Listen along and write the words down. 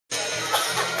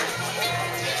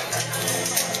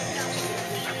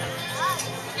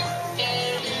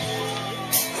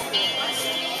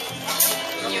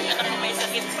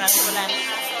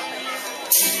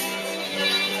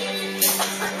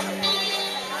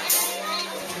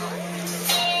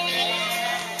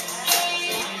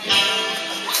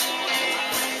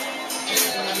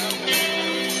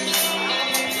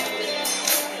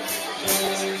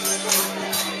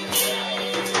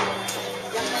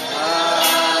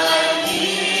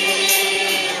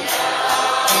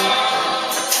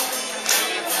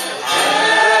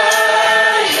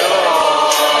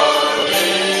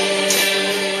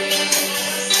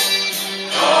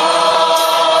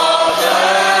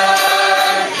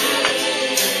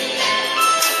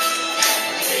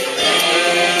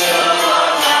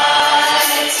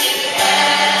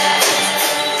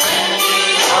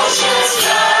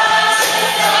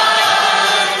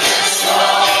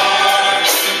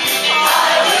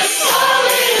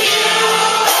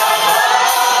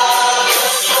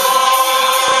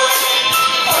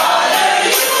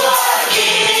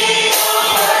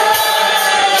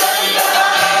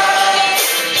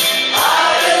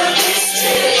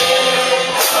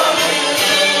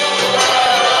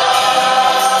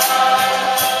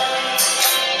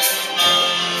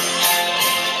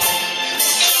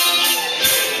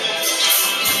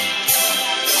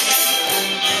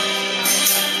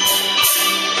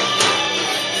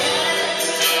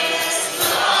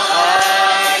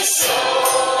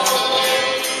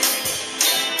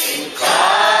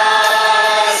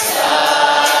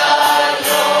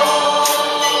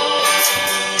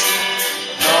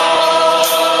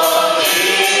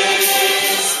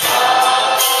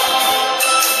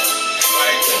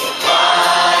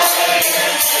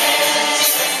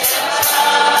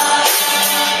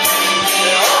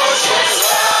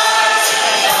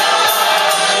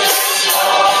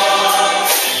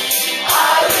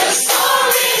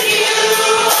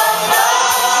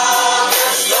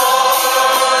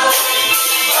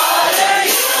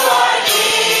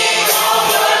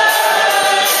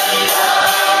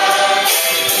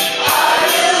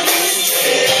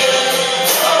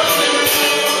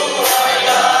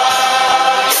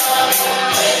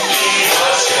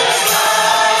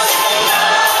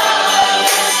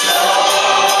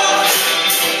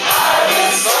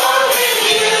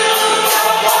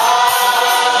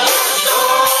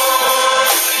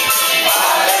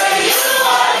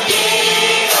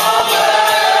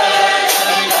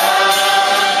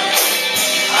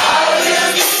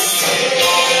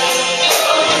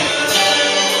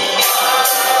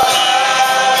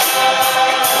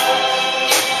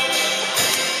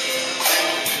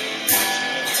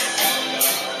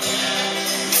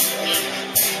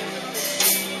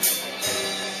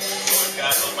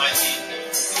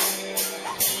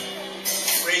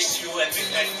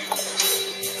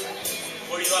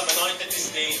For you have anointed this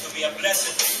day to be a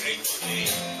blessed and grateful day.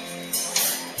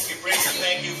 We praise and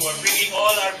thank you for bringing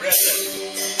all our brethren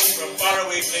from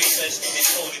faraway places to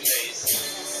this holy place.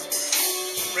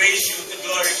 To praise you, to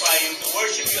glorify you, to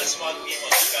worship you as one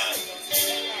people of God.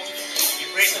 We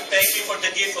praise and thank you for the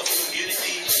gift of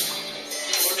community,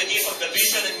 for the gift of the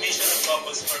vision and mission of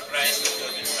Couples for Christ that you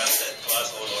have entrusted to us,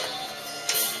 O Lord.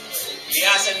 We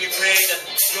ask and we pray that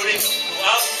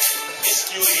throughout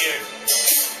this new year,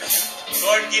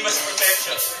 Lord, give us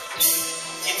protection,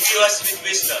 imbue us with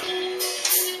wisdom,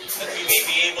 that we may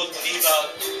be able to live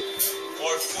out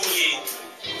more fully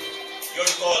your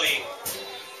calling,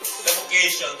 the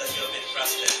vocation that you have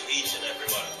entrusted to each and every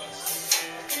one of us.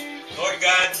 Lord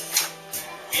God,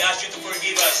 we ask you to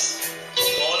forgive us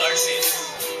all our sins.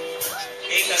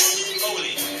 Make us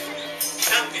holy,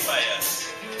 sanctify us,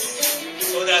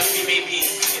 so that we may be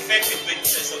effective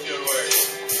witnesses of your word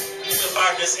to the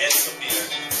farthest ends of the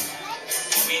earth.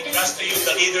 We entrust to you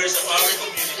the leaders of our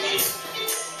community.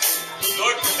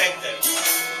 Lord, protect them.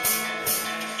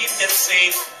 Keep them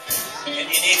safe and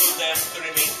enable them to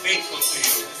remain faithful to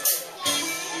you,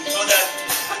 so that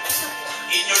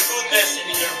in your goodness and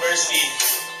in your mercy,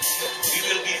 we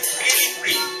will be free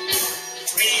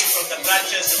from the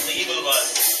clutches of the evil one,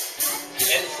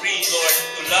 and free, Lord,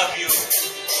 to love you,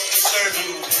 to serve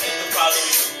you, and to follow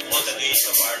you all the days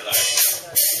of our life.